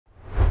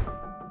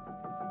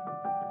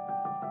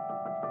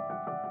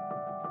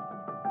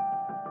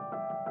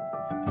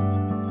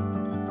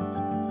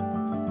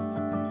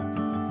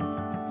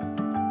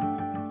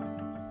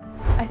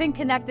think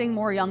connecting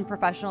more young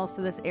professionals to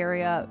this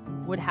area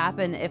would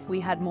happen if we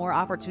had more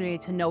opportunity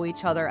to know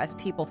each other as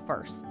people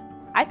first.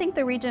 I think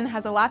the region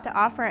has a lot to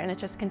offer, and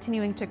it's just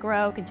continuing to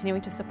grow, continuing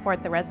to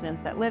support the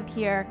residents that live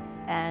here,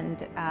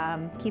 and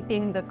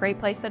keeping the great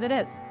place that it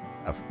is.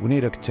 We need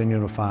to continue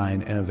to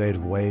find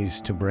innovative ways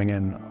to bring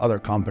in other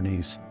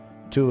companies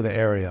to the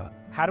area.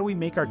 How do we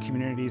make our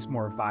communities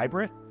more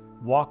vibrant,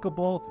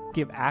 walkable,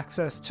 give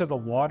access to the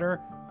water,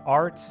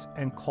 arts,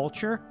 and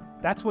culture?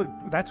 That's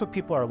what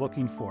people are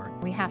looking for.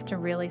 We have to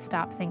really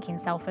stop thinking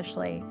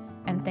selfishly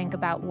and think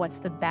about what's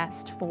the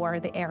best for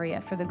the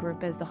area, for the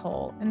group as a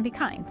whole, and be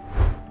kind.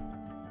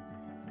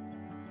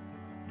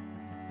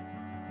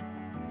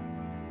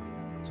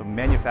 So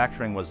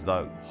manufacturing was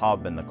the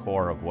hub and the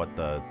core of what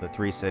the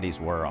three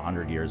cities were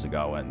 100 years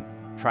ago, and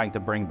trying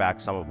to bring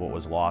back some of what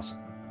was lost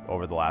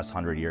over the last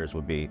 100 years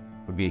would be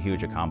a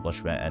huge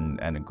accomplishment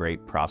and a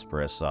great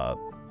prosperous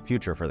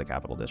future for the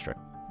Capital District.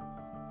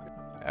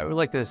 I would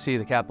like to see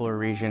the Capital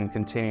Region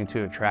continue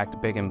to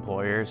attract big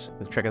employers.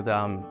 With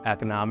trickle-down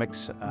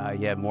economics,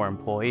 you have more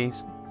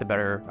employees, the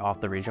better off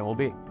the region will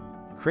be.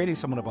 Creating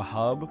somewhat of a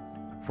hub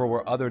for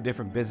where other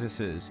different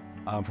businesses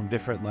from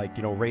different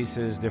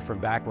races,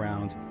 different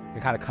backgrounds can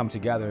kind of come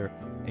together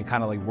and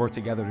kind of work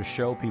together to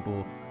show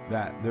people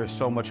that there's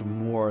so much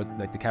more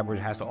that the Capital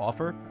Region has to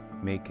offer.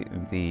 Make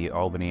the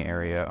Albany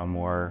area a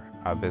more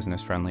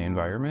business-friendly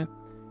environment,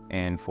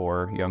 and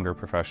for younger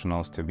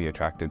professionals to be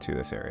attracted to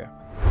this area.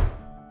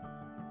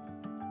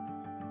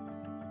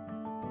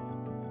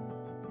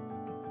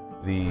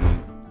 The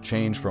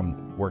change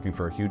from working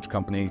for a huge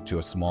company to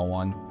a small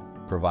one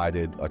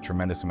provided a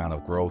tremendous amount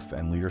of growth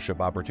and leadership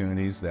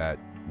opportunities that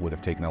would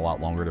have taken a lot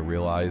longer to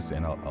realize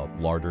in a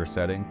larger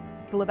setting.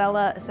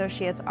 Labella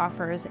Associates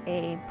offers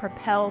a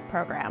Propel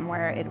program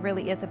where it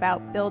really is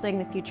about building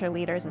the future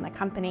leaders in the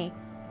company.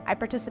 I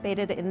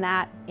participated in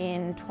that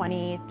in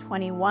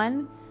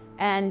 2021,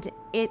 and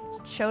it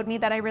showed me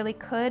that I really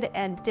could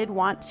and did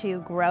want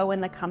to grow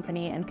in the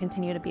company and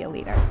continue to be a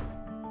leader.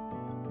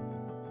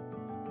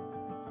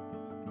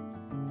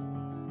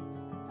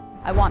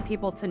 I want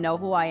people to know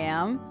who I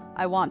am.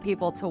 I want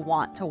people to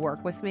want to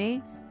work with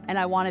me. And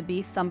I want to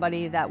be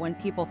somebody that when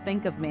people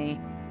think of me,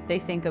 they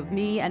think of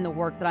me and the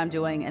work that I'm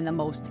doing in the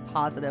most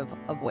positive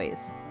of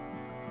ways.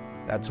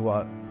 That's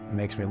what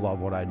makes me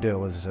love what I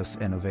do, is this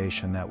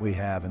innovation that we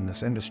have in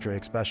this industry,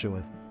 especially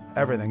with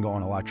everything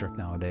going electric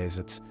nowadays.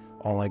 It's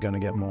only going to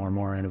get more and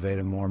more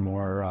innovative, more and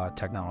more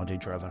technology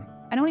driven.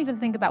 I don't even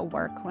think about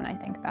work when I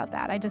think about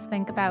that. I just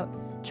think about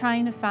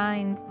trying to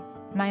find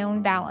my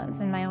own balance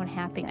and my own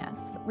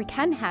happiness. We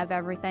can have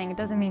everything. It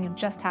doesn't mean you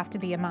just have to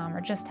be a mom or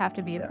just have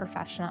to be a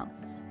professional,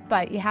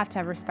 but you have to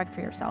have respect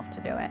for yourself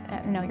to do it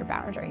and know your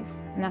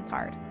boundaries, and that's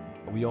hard.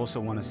 We also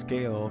want to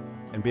scale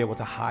and be able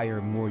to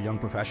hire more young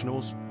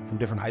professionals from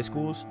different high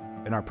schools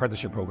in our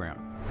apprenticeship program.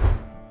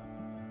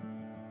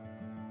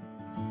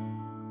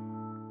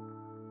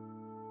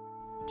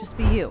 Just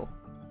be you,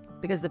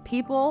 because the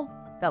people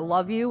that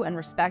love you and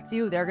respect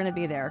you, they're going to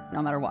be there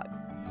no matter what.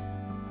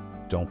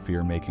 Don't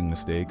fear making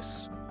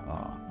mistakes.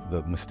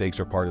 The mistakes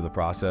are part of the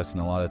process,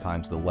 and a lot of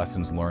times the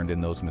lessons learned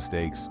in those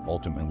mistakes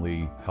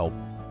ultimately help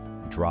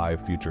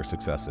drive future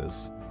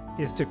successes.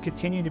 Is to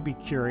continue to be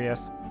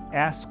curious,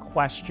 ask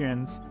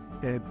questions,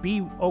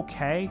 be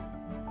okay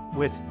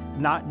with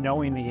not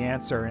knowing the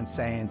answer and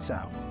saying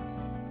so.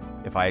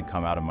 If I had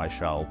come out of my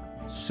shell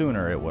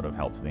sooner, it would have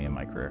helped me in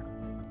my career.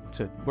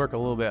 To work a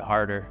little bit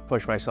harder,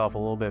 push myself a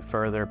little bit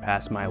further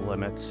past my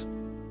limits.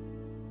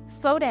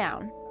 Slow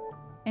down.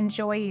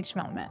 Enjoy each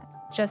moment.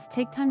 Just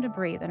take time to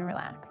breathe and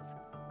relax.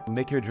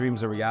 Make your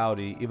dreams a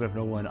reality, even if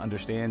no one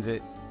understands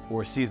it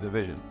or sees the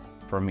vision.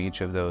 From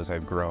each of those,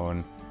 I've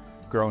grown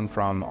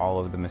from all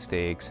of the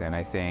mistakes, and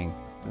I think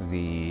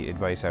the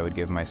advice I would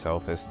give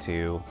myself is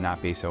to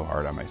not be so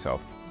hard on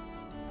myself.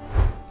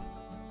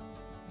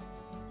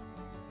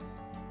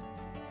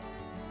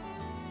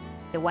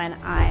 When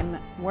I'm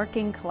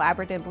working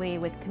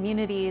collaboratively with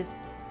communities,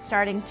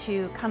 starting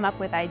to come up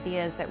with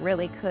ideas that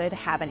really could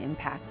have an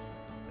impact.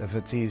 If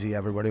it's easy,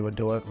 everybody would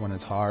do it. When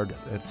it's hard,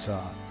 it's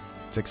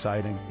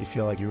exciting. You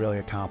feel like you really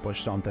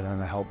accomplished something,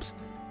 and it helps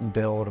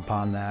build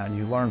upon that, and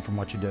you learn from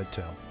what you did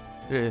too.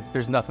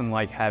 There's nothing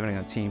like having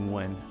a team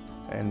win,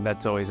 and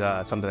that's always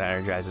something that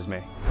energizes me.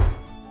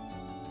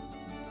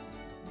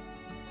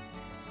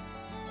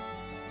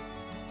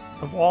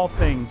 Of all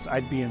things,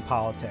 I'd be in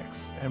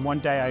politics, and one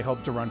day I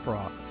hope to run for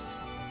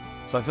office.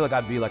 So I feel like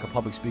I'd be like a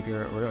public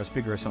speaker or a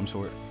speaker of some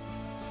sort,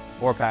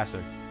 or a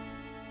pastor.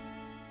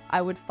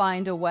 I would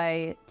find a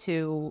way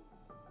to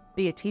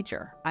be a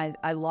teacher.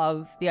 I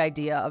love the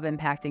idea of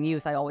impacting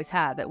youth. I always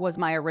have. It was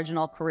my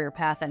original career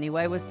path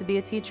anyway, was to be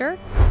a teacher.